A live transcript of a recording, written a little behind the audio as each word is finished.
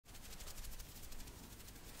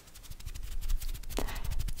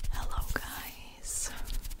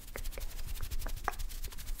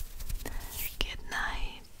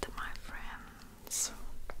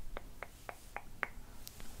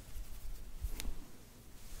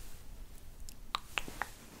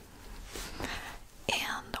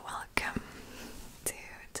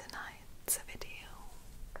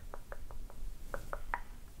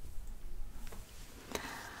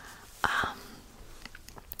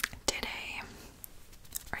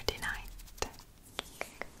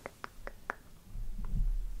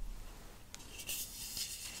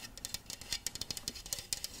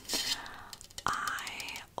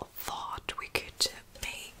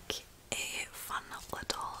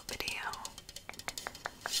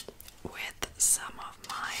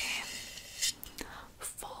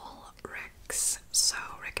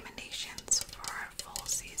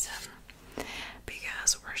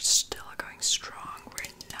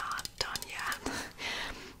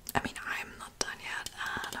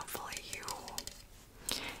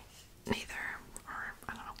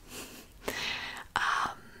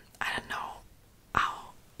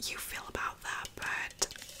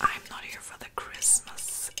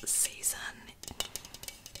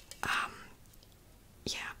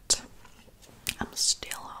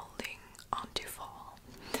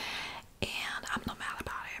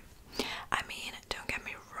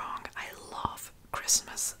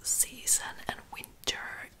season, and winter,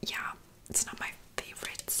 yeah, it's not my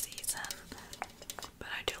favorite season, but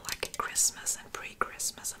I do like Christmas and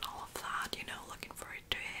pre-Christmas and all of that, you know, looking forward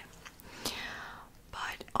to it.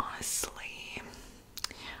 But honestly,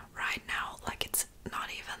 right now, like, it's not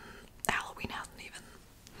even, Halloween hasn't even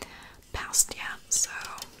passed yet, so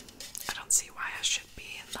I don't see why I should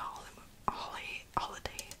be in the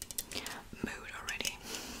holiday mood already.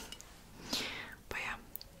 But yeah.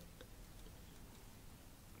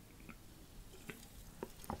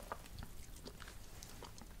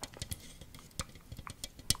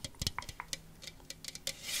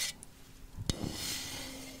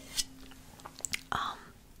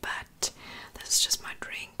 But this is just my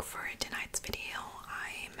drink for tonight's video.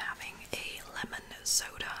 I'm having a lemon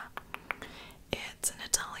soda. It's an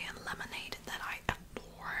Italian lemonade that I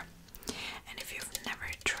adore. And if you've never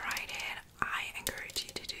tried it, I encourage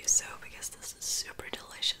you to do so because this is super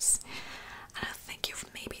delicious. And I think you've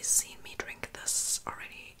maybe seen me drink this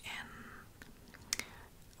already in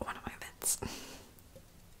one of my events.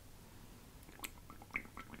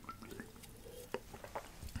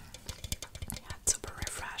 Yeah, it's super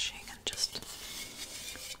refreshing and just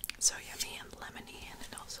so yummy and lemony, and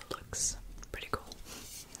it also looks pretty cool.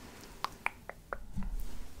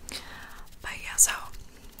 But yeah, so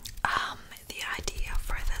the idea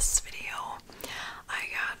for this video I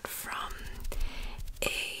got from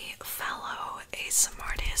a fellow ASMR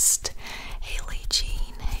artist, Haley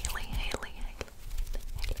Jean, Haley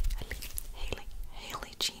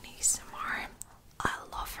Jean ASMR. I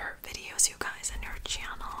love her videos, you guys, and her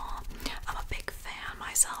channel. I'm a big fan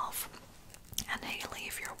myself. And Haley,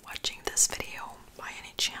 if you're watching this video by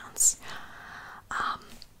any chance,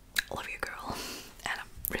 love you, girl. And I'm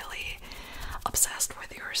really obsessed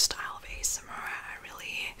with your style of ASMR.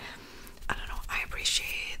 I don't know, I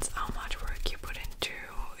appreciate how much work you put into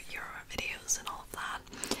your videos and all of that,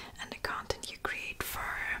 and the content you create for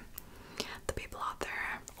the people out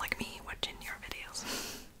there like me watching your videos.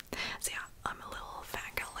 So yeah, I'm a little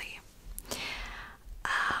fangirly.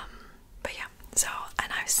 But yeah, so,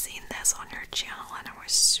 and I've seen this on your channel and I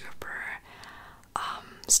was super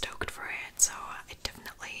stoked for it, so it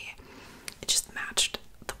just matched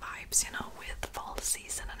the vibes, you know, with the fall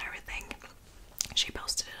season and everything. She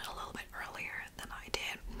posted it a little bit earlier than I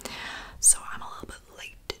did, so I'm a little bit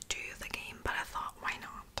late to the game, but I thought, why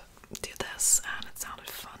not do this, and it sounded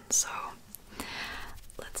fun, so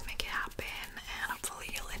let's make it happen, and hopefully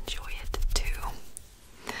you'll enjoy it too.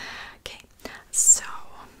 Okay, so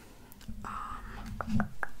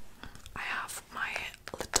I have my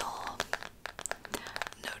little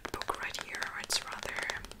notebook right here, or it's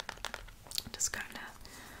rather just kind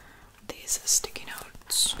of these sticky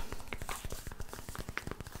notes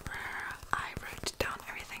where I wrote down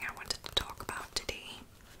everything I wanted to talk about today.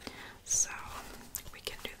 So we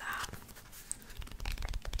can do that.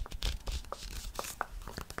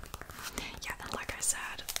 Yeah, and like I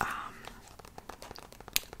said,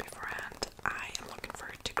 beforehand, I am looking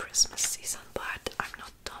forward to Christmas season, but I'm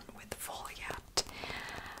not done with fall yet.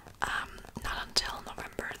 Not until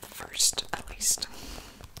November the 1st, at least.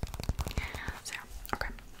 So yeah, okay.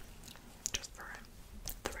 Just for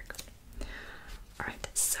the record. Alright,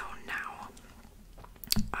 so now,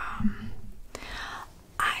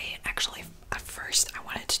 I actually, at first, I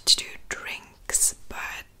wanted to do drinks,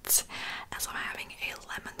 but as I'm having a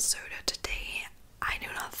lemon soda today, I do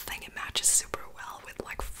not think it matches super well with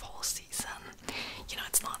like fall season. You know,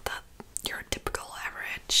 it's not that your typical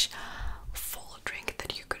average fall drink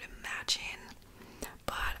that you could imagine,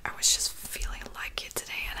 but I was just feeling like it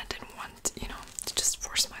today,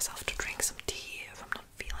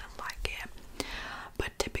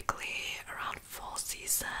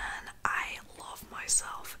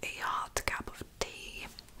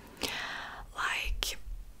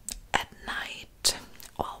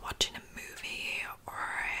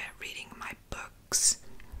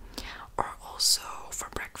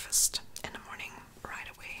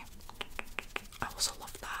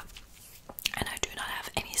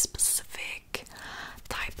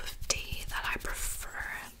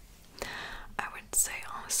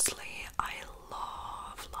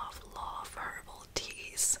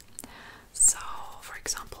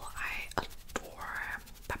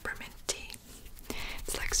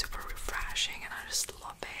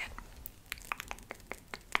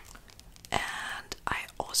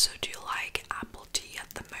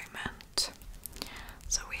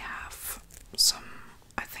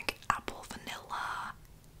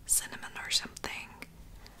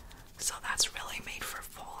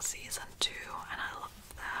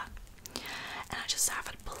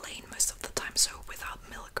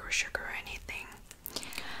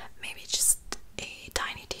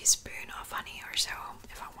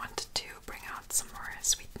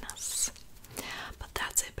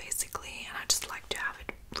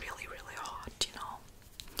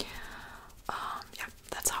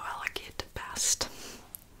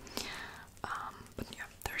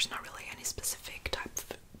 specific type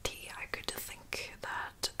of tea, I could think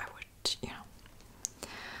that I would, you know,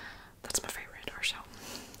 that's my favorite or so.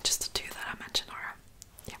 Just the two that I mentioned are,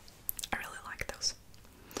 yeah, I really like those.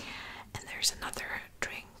 And there's another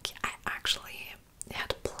drink I actually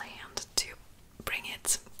had planned to bring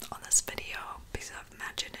it on this video because I've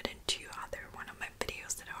mentioned it in one of my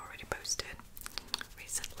videos that I already posted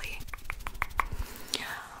recently.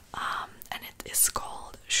 And it is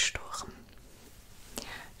called Sturm.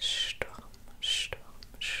 Sturm, Sturm,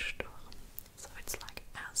 Sturm. So it's like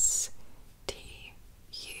STURM.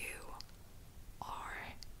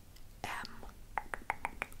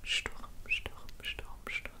 Sturm, Sturm, Sturm,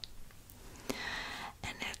 Sturm.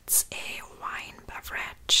 And it's a wine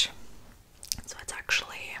beverage. So it's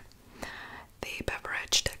actually the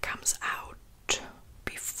beverage that comes out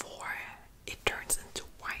before it turns into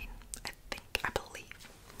wine, I believe.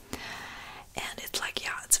 And it's like,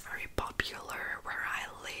 yeah, it's very popular where I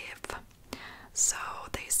live. So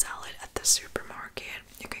they sell it at the supermarket.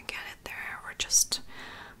 You can get it there, or just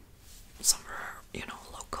somewhere, you know,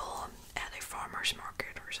 local at a farmer's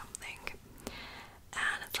market or something.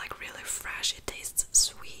 And it's like really fresh. It tastes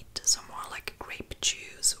sweet, so more like grape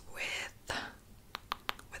juice with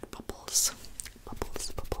bubbles.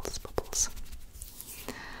 Bubbles, bubbles, bubbles.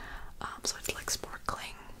 So it's like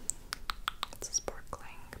sparkling. It's a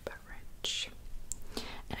sparkling beverage.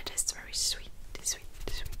 And it is very sweet, sweet, sweet,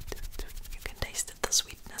 sweet. You can taste the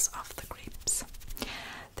sweetness of the grapes.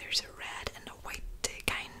 There's a red and a white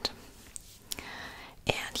kind.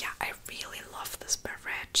 And yeah, I really love this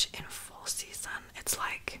beverage in fall season. It's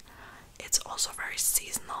like, it's also very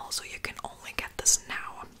seasonal, so you can only get this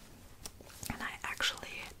now. And I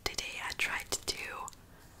actually, today I tried to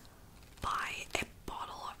buy a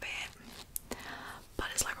bottle of it, but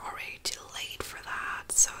it's like already too late for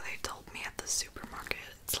that. So they told me at the supermarket,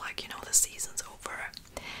 it's like, you know, the season's over.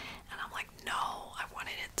 And I'm like, no, I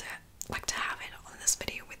wanted it to have it on this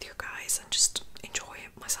video with you guys and just enjoy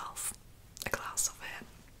it myself, a glass of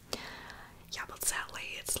it. Yeah, but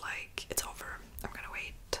sadly it's like, it's over. I'm gonna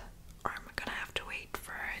wait, or I'm gonna have to wait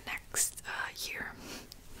for next year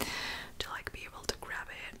to like be able to grab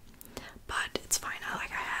it. But it's fine. I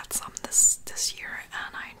had some this year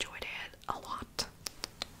and I enjoyed it a lot.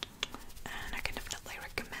 And I can definitely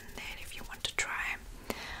recommend it if you want to try.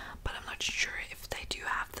 But I'm not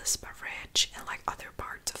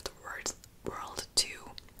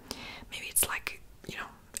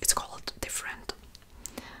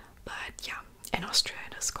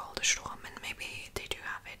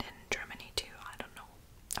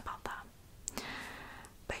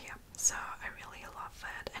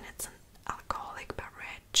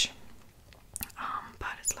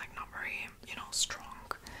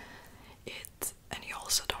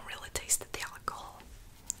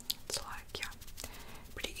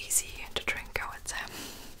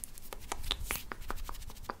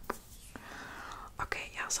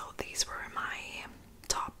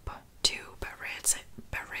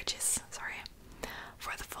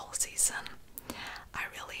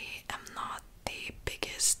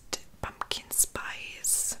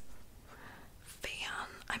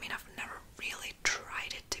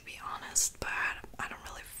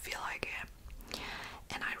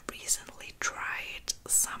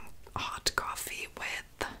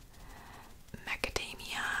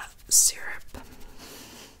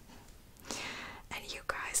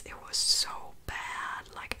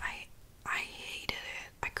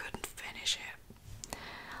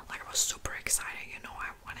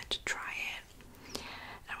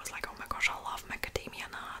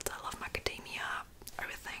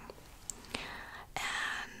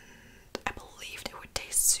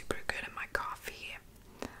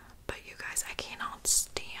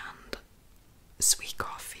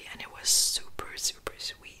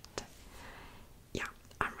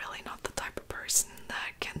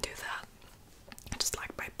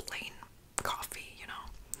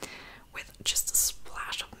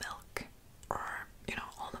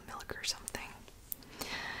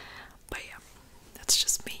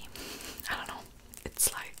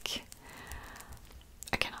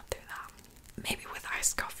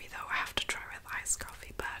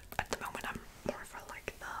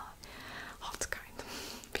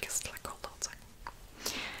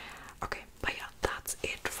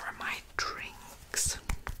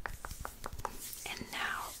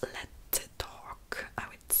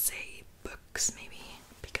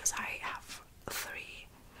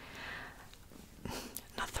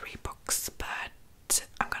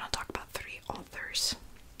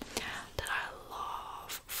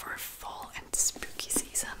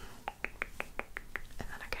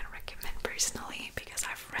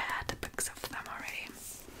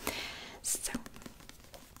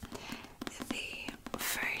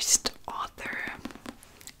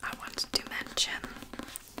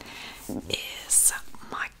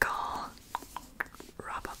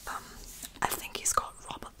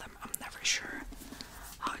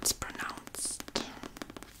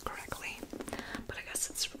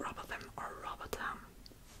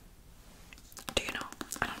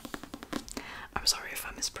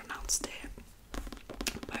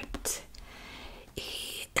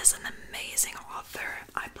author,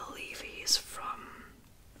 I believe he's from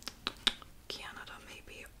Canada,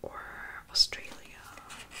 maybe, or Australia.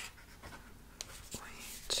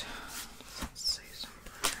 Wait, let's say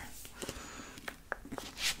somewhere.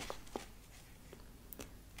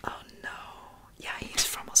 Oh no, yeah, he's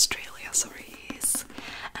from Australia. Sorry, he's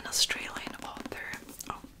an Australian author.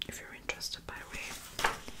 Oh, if you're interested, by the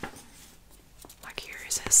way, like here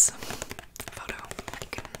is his photo. You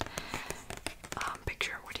can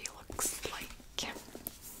picture what he looks like.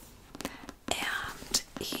 And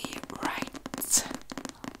he writes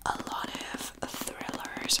a lot of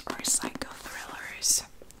thrillers or psycho thrillers.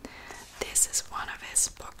 This is one of his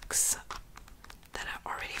books that I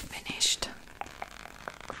already finished.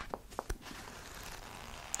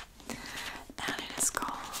 And it is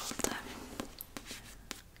called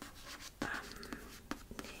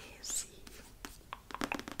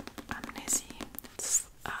Amnesia. It's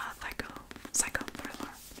a psycho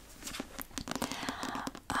thriller.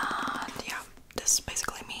 And yeah, this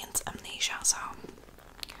basically means amnesia, so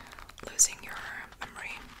losing your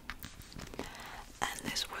memory. And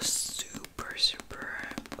this was super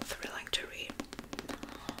thrilling to read.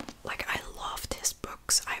 Like, I loved his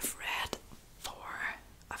books. I've read 4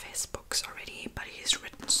 of his books already, but he's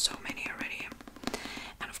written so many already.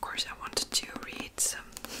 And of course I wanted to read some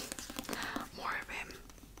more of him,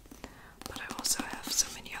 but I also have so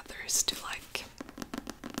many others to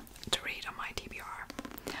read on my TBR.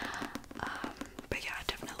 But yeah, I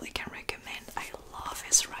definitely can recommend. I love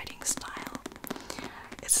his writing style.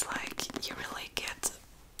 It's like you really get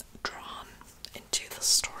drawn into the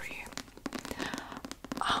story.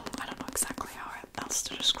 I don't know exactly how else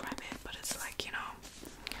to describe it, but it's like, you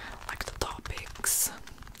know, like the topics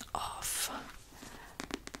of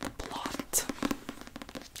the plot.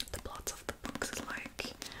 The plots of the books is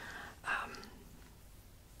like,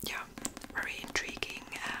 yeah, very intriguing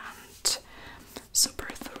and super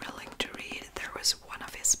thrilling to read. There was one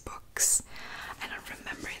of his books, I don't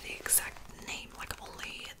remember the exact name, like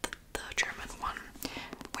only the German one,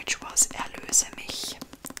 which was Erlöse mich.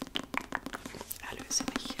 Erlöse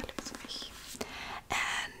mich, Erlöse mich.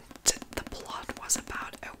 And the plot was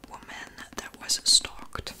about a woman that was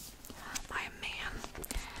stalked by a man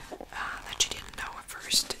that she didn't know at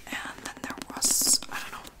first, and then there was, I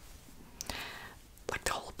don't know, like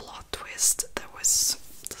the whole plot twist that was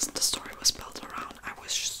the story was built around. I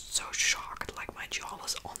was so shocked, like my jaw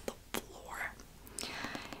was on the floor.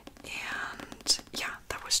 And yeah,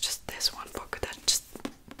 that was just this one book that just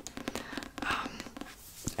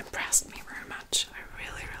impressed me very much. I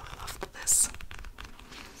really loved this.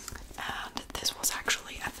 And this was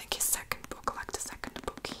actually, I think, his second book, like the second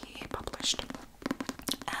book he published.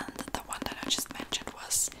 And the one that I just mentioned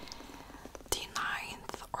was the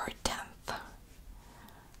 9th or 10th.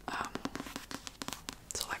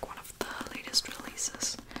 So like one of the latest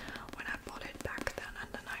releases when I bought it back then, and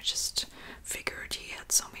then I just figured he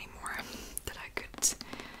had so many more that I could,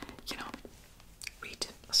 you know, read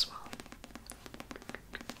as well.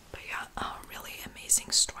 But yeah, really amazing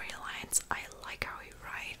storylines. I like how he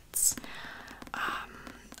writes.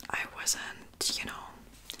 I wasn't, you know,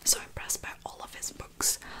 so impressed by all of his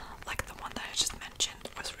books. Like the one that I just mentioned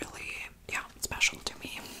was really, yeah, special to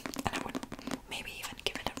me, and I would maybe even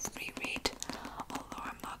give it a reread, although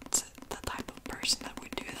I'm not the type of person that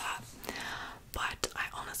would do that. But I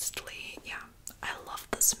honestly, yeah, I love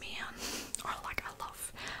this man, or like I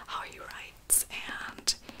love how he writes,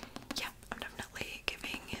 and yeah, I'm definitely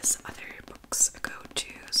giving his other books a go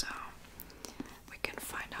too, so we can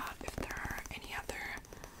find out if there are any other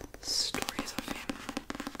stories of him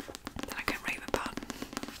that I can rave about.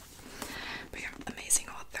 But yeah, amazing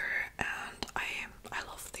author, and I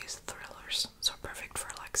love these thrillers, so perfect for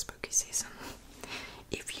like spooky season.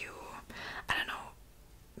 If you, I don't know,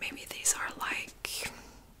 maybe these are like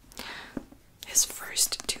his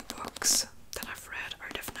first 2 books that I've read are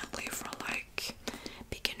definitely for like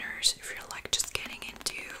beginners, if you're like just getting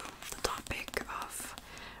into the topic of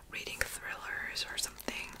reading thrillers or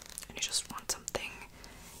something, and you just want something,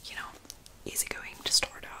 you know, easygoing to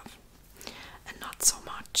start off, and not so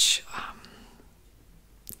much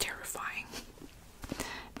terrifying,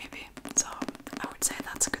 maybe. So I would say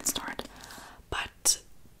that's a good start. But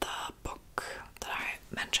the book that I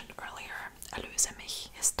mentioned earlier, Erlöse mich,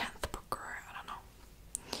 his 10th book, or I don't know,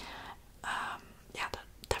 yeah, that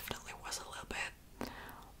definitely was a little bit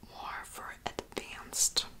more for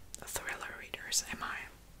advanced thriller readers, in my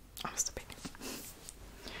honest opinion.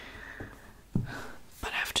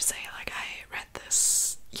 But I have to say, like, I read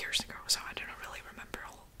this years ago, so I don't really remember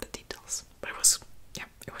all the details. But it was, yeah,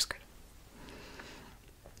 it was good.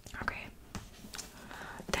 Okay.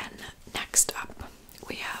 Then next up,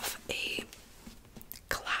 we have a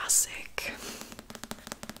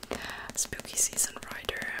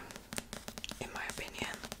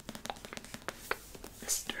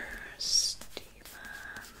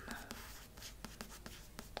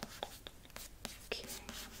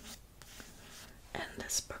and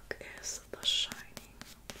this book is The Shining,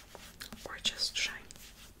 or just Shining.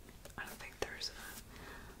 I don't think there's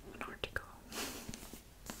an article.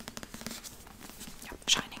 Yep,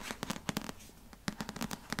 Shining.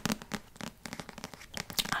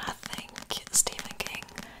 And I think Stephen King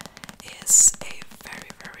is a very,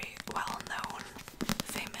 very well-known,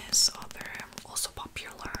 famous author, also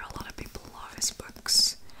popular. A lot of people love his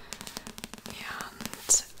books.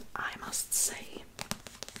 And I must say,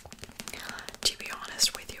 to be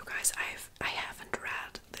honest with you guys, I haven't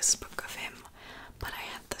read this book of him, but I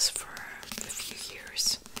had this for a few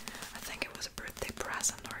years. I think it was a birthday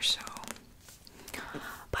present or so.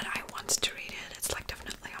 But I want to read it. It's like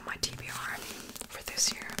definitely on my TBR for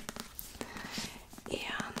this year.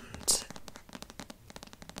 And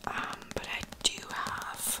but I do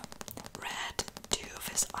have read 2 of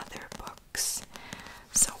his other books.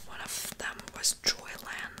 So one of them was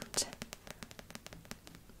Joyland.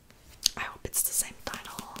 I hope it's the same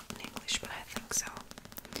title in English, but I think so.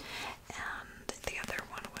 And the other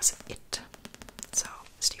one was It. So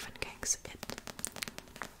Stephen King's It.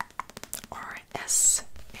 Or S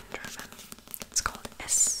in German. It's called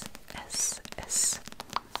S.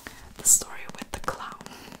 The Story with the Clown.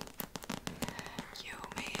 You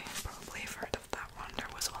may probably have heard of that one. There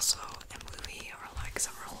was also a movie, or like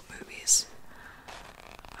several movies,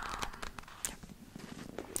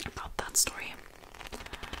 about that story.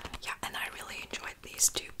 Yeah, and I really enjoyed these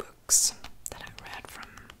 2 books that I read from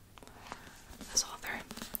this author.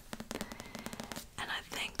 And I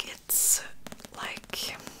think it's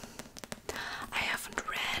like, I haven't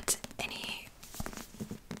read any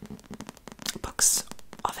books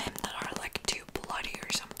of him that are like too bloody or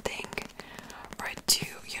something, or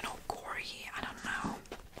too, you know, gory. I don't know.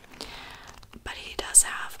 But he does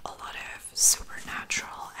have a lot of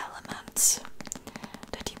supernatural elements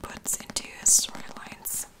that he puts into his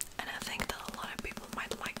storylines, and I think that a lot of people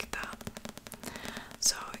might like that.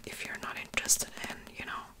 So if you're not interested in, you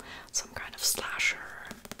know, some kind of slasher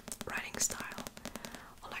writing style,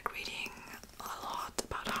 or like reading a lot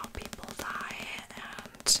about how people die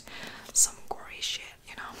and some gory shit,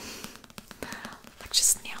 you know, like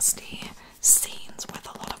just nasty scenes with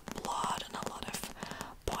a lot of blood and a lot of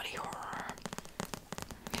body horror,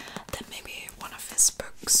 then maybe one of his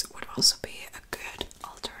books would also be a good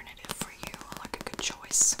alternative for you, like a good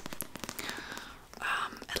choice.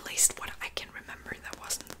 At least what I can remember, there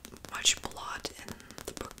wasn't much blood in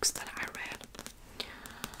the books that I read.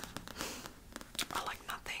 Or like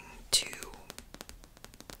nothing too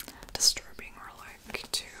disturbing or like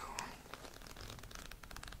too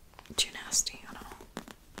nasty, I don't know.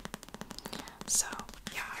 So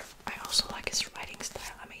yeah, I also like his writing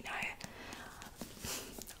style. I mean,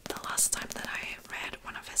 the last time that I read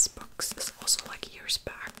one of his books is also like years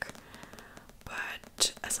back,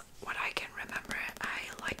 but as what I can remember, I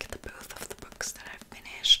like the both of the books that I've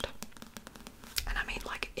finished. And I mean,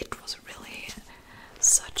 like, it was really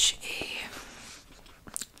such a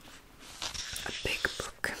big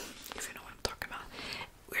book, if you know what I'm talking about.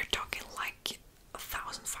 We're talking like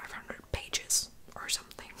 1,500 pages or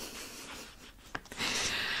something.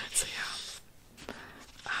 So yeah.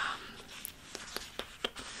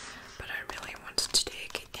 But I really wanted to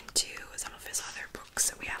dig into some of his other books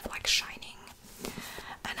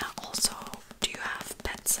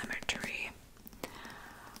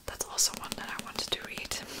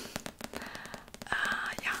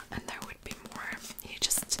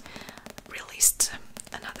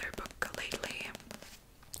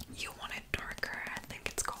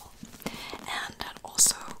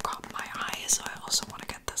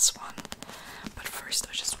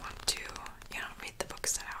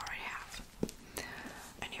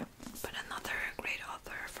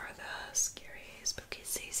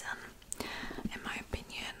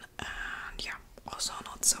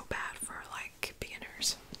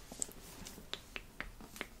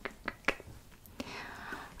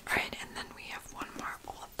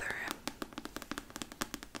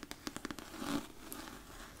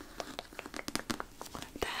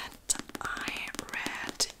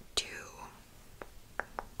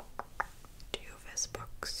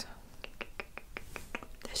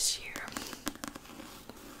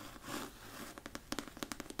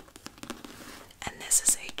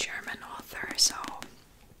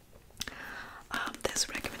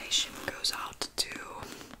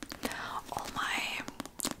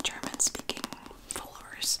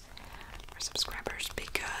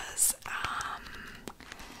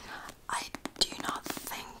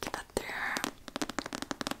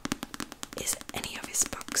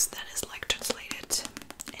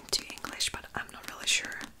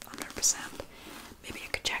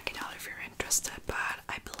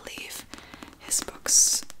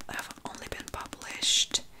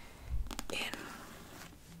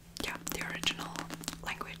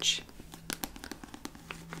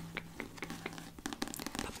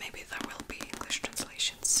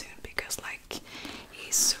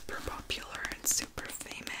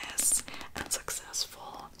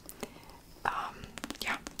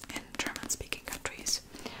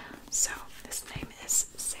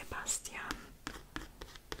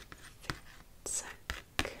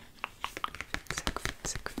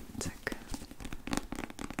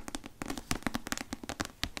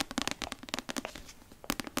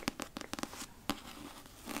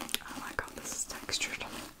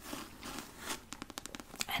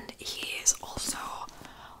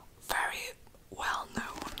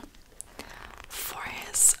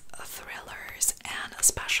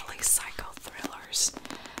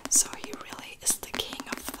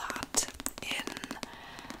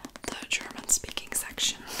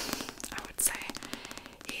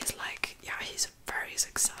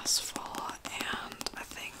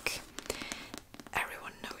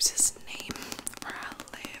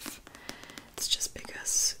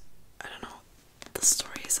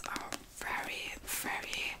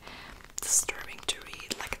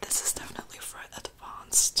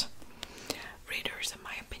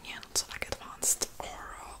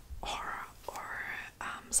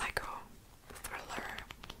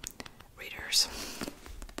thrillers.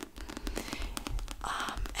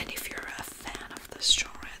 And if you're a fan of this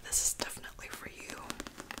genre, this is definitely for you.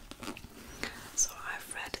 So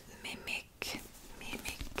I've read Mimic.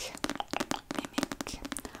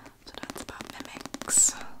 So that's about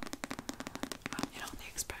mimics. You know, the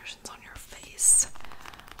expressions on your face.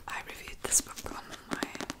 I reviewed this book on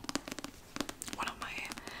one of my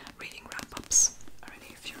reading wrap-ups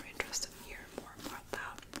already, if you're interested in hearing more about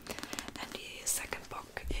that. And the second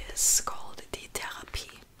book is called The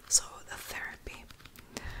Therapy, so the therapy.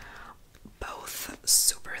 Both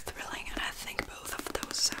super thrilling, and I think both of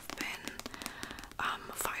those have been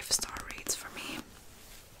 5-star rates for me.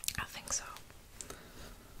 I think so.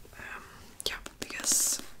 Yeah,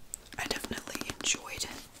 because I definitely enjoyed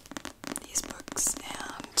these books,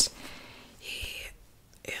 and he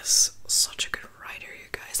is such a good writer, you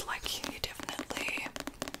guys. Like, he definitely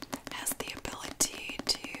has the ability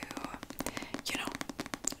to, you know,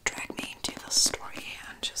 drag me into the story,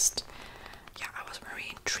 and just, yeah, I was very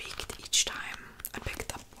intrigued each time I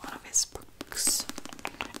picked up one of his books,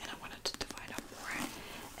 and I wanted to find out more,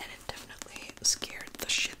 and it definitely scared the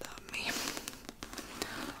shit out of me.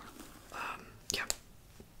 Yeah,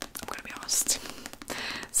 I'm gonna be honest.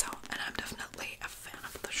 So, and I'm definitely a fan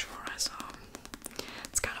of the genre, so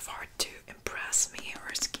it's kind of hard to impress me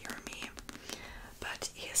or scare me, but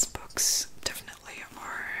his books definitely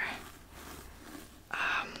are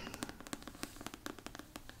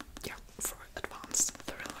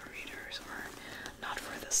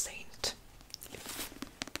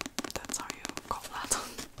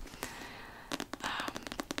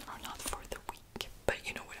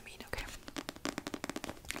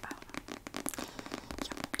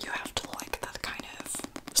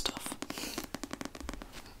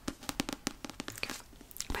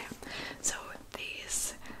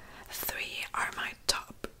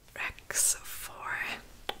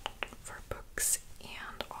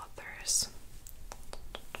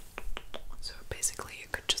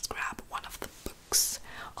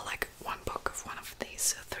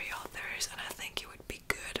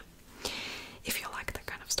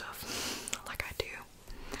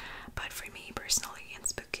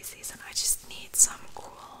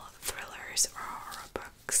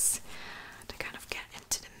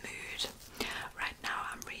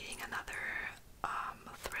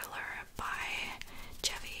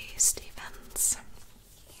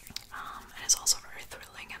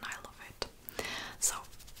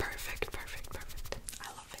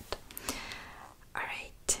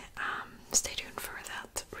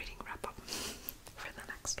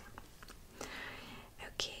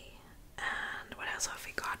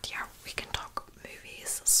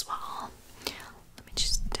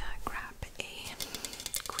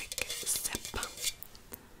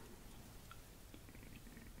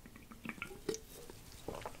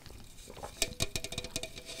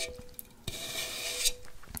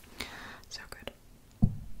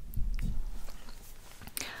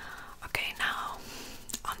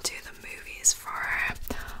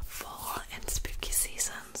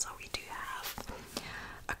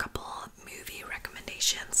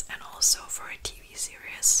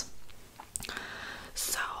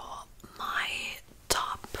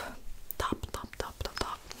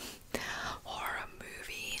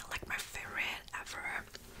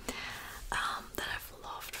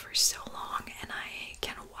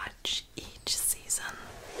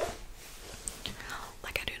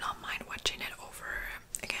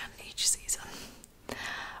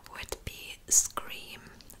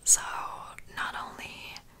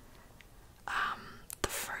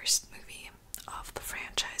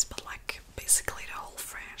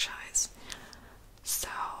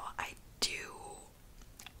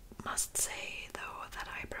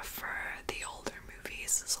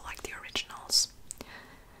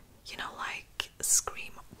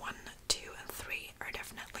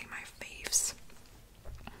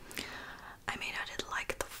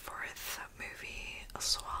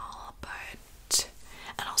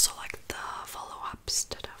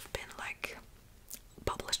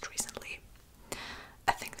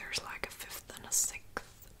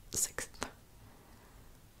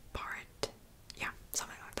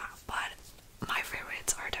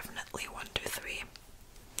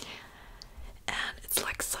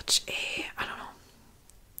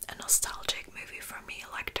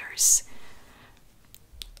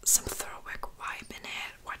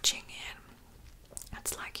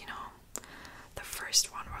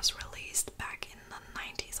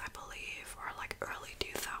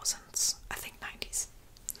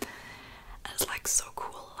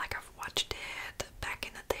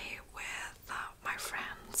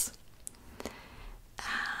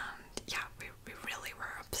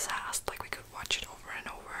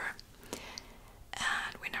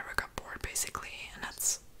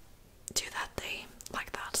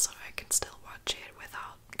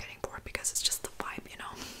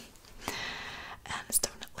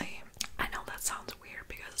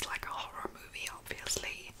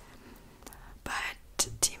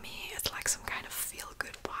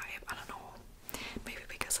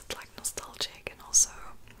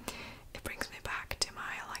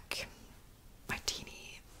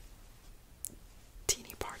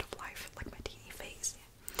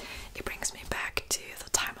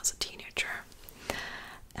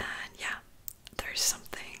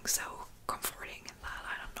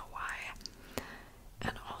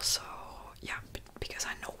yeah, because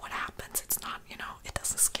I know what happens. It's not, you know, it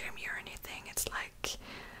doesn't scare me or anything. It's like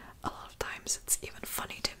a lot of times it's even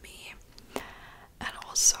funny to me. And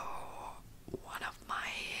also one of my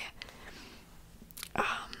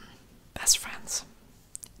best friends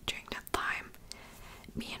during that time,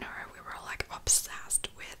 me and her, we were like obsessed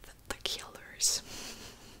with The Killers.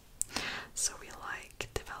 So we like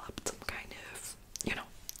developed some kind of, you know,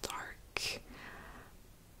 dark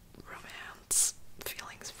romance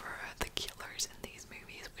feelings for the killers in these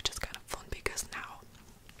movies, which is kind of fun because now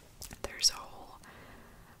there's a whole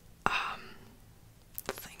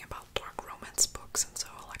thing about dark romance books, and so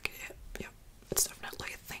like yeah, it's definitely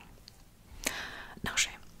a thing. No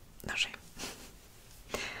shame, no shame.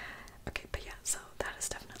 Okay, but yeah, so that is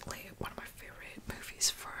definitely one of my favorite movies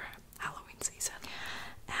for Halloween season.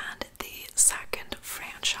 And the second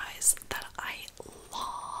franchise that I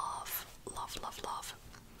love,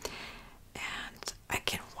 and I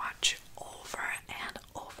can watch over and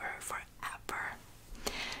over forever,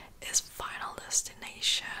 is Final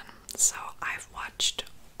Destination. So I've watched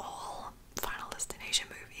all Final Destination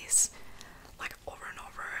movies like over and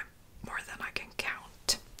over, more than I can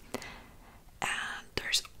count. And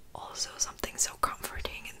there's also something so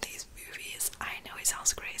comforting in these movies. I know it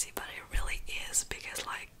sounds crazy, but it really is, because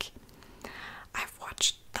like I've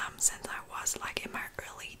watched them since I was like in my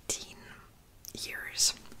early teen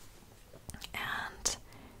years. And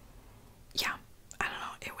yeah, I don't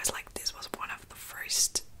know, it was like this was one of the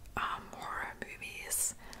first horror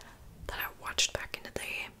movies that I watched back in the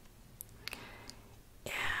day.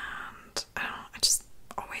 And I don't know, I just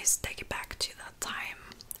always take it back to that time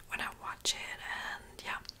when I watch it, and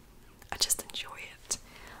yeah, I just enjoy it.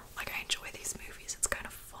 Like, I enjoy these movies, it's kind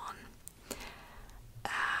of fun.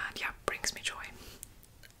 And yeah, brings me joy.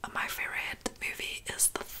 My favorite movie is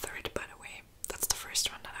the third, by the way. That's the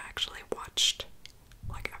first one that I actually watched,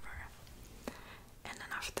 like, ever. And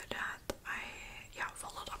then after that, I, yeah,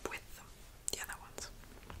 followed up with the other ones.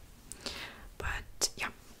 But yeah,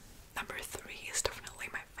 number 3 is definitely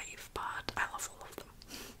my fave, but I love all of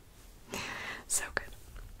them. So good.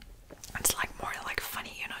 It's like more like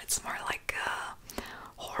funny, you know, it's more like a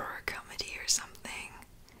horror comedy or something.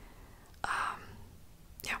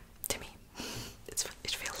 Yeah, to me, it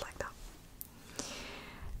feels like that.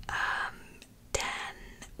 Then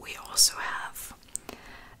we also have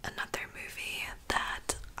another movie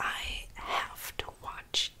that I have to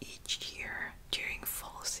watch each year during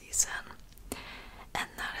fall season, and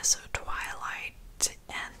that is Twilight.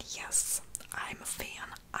 And yes, I'm a fan.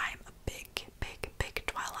 I'm a big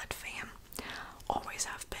Twilight fan. Always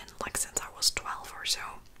have been, like since I was 12 or so.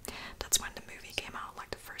 That's when the movie came out,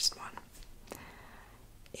 like the first one.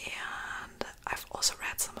 And I've also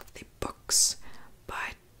read some of the books,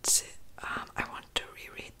 but I want to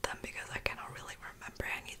reread them because I cannot really remember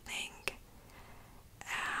anything.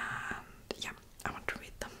 And yeah, I want to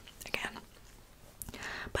read them again.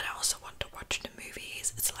 But I also want to watch the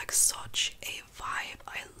movies. It's like such a vibe.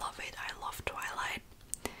 I love it. I love Twilight.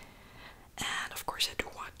 And of course I do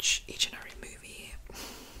watch each and every movie,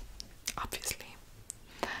 obviously.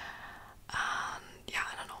 Yeah,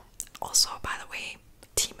 I don't know. Also, by the way,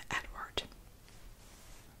 Team Edward.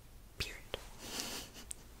 Period.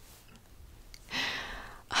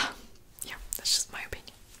 Yeah, that's just my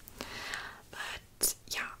opinion. But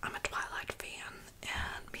yeah, I'm a Twilight fan,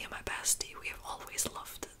 and me and my bestie, we have always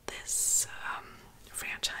loved this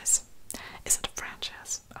franchise. Is it a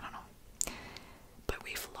franchise? I don't know. But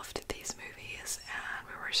we've loved these movies, and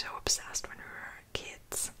we were so obsessed when we were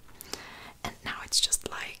kids. And now it's just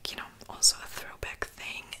like, you know, also a throwback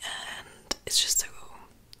thing, and it's just so,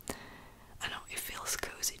 I don't know, it feels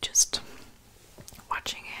cozy just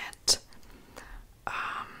watching it.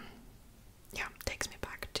 Yeah, takes me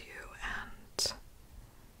back to, and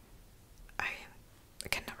I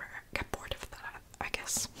can never get bored of that, I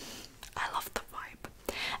guess. I love the vibe.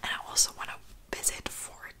 And I also want to visit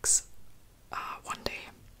Forks one day.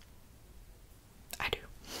 I do.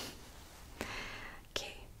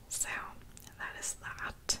 Okay, so that is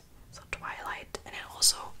that. So Twilight, and then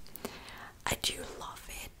also I do love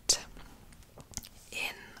it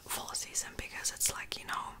in fall season because it's like, you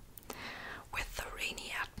know, with the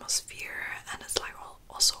rainy atmosphere, and it's like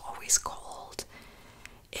also always cold.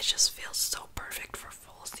 It just feels so perfect for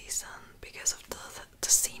fall season because of the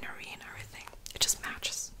scenery and everything. It just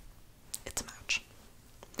matches. It's a match.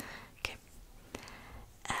 Okay.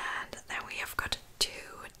 And then we have got 2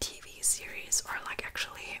 TV series, or like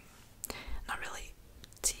actually not really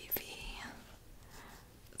TV.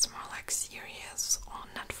 It's more like series on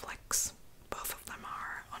Netflix. Both of them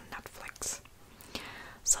are on Netflix.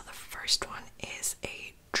 So the first one is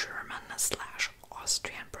a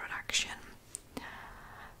German/Austrian production,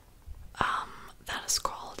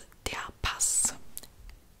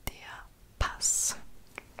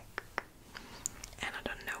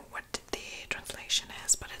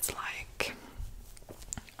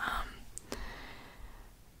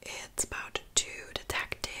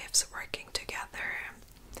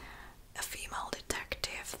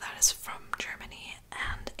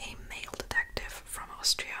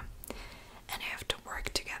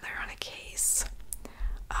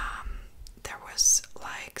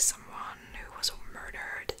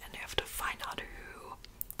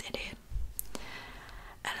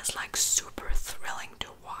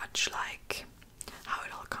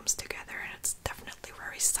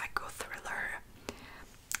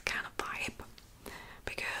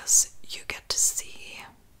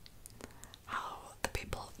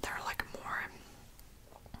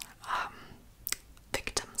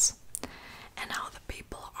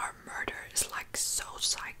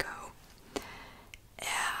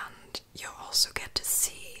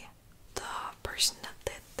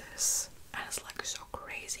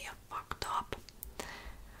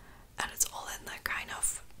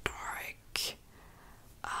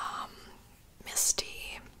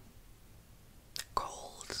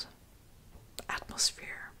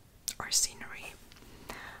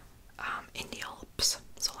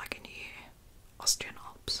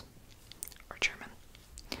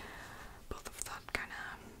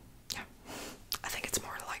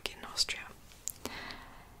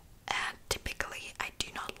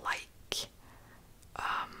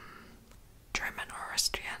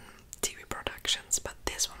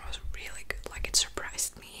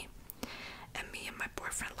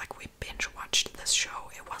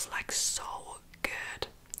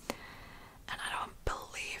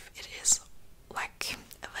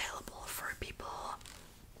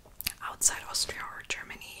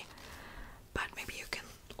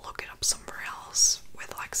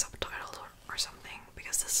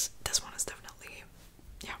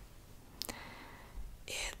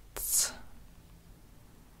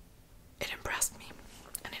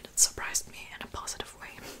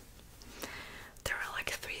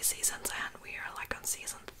 seasons, and we are like on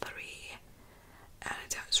season 3,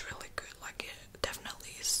 and it's really good. Like, it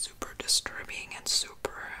definitely is super disturbing and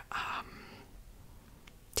super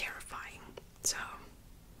terrifying. So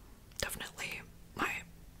definitely my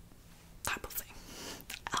type of thing.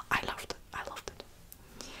 I loved it. I loved it.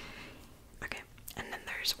 Okay, and then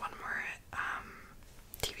there's one more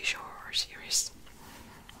TV show or series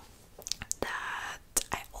that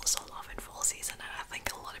I also love in fall season, and I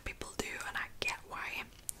think a lot of people do, and I get why.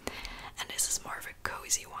 And this is more of a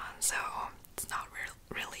cozy one, so it's not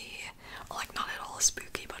really, like, not at all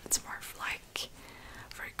spooky, but it's more of like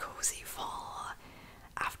very cozy fall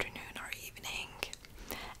afternoon or evening,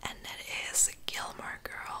 and it is Gilmore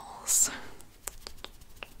Girls.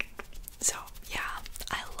 So yeah,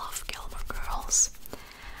 I love Gilmore Girls.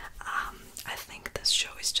 I think this show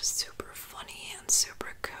is just super funny and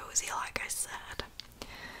super cozy, like I said.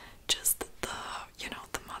 Just the, you know,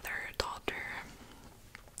 the mother-daughter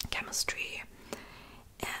chemistry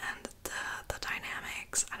and the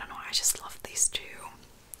dynamics. I don't know, I just love these two.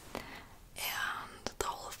 And the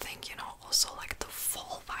whole thing, you know, also like the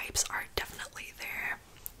fall vibes are definitely there.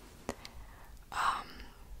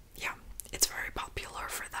 Yeah, it's very popular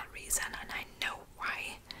for that reason, and I know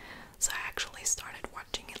why. So I actually started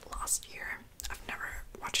watching it last year. I've never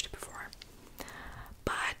watched it before,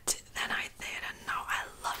 but then I did, and now I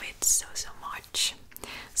love it so much.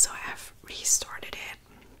 So I have restarted it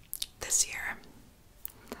this year.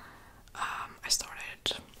 I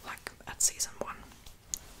started like at season 1,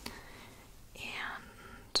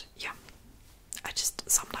 and yeah,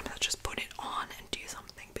 sometimes I just put it on and do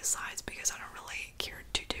something besides, because I don't really care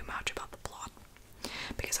too much about the plot,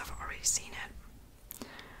 because I've already seen it.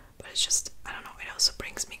 But it's just, I don't know, it also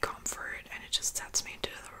brings me comfort, and it just sets me into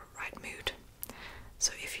the right mood.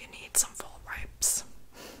 So if you need some fall vibes,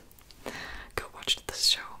 go watch this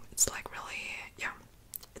show. It's like really, yeah,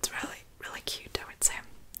 it's really cute, I would say.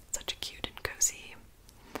 Such a cute and cozy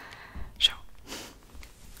show.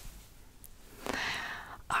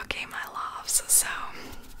 Okay, my loves, so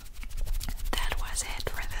that was it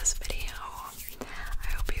for this video. I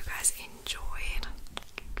hope you guys enjoyed.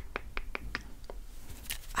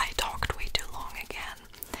 I talked way too long again,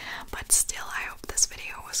 but still I hope this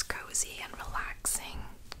video was cozy and relaxing.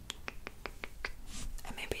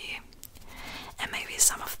 And maybe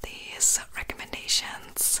some of these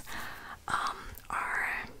recommendations are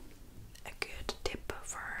a good tip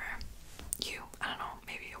for you. I don't know,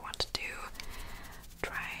 maybe you want to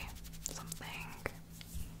try something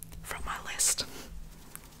from my list.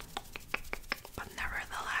 But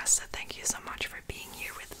nevertheless, thank you so much for being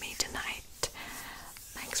here with me tonight.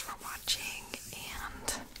 Thanks for watching,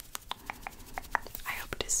 and I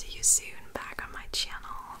hope to see you soon.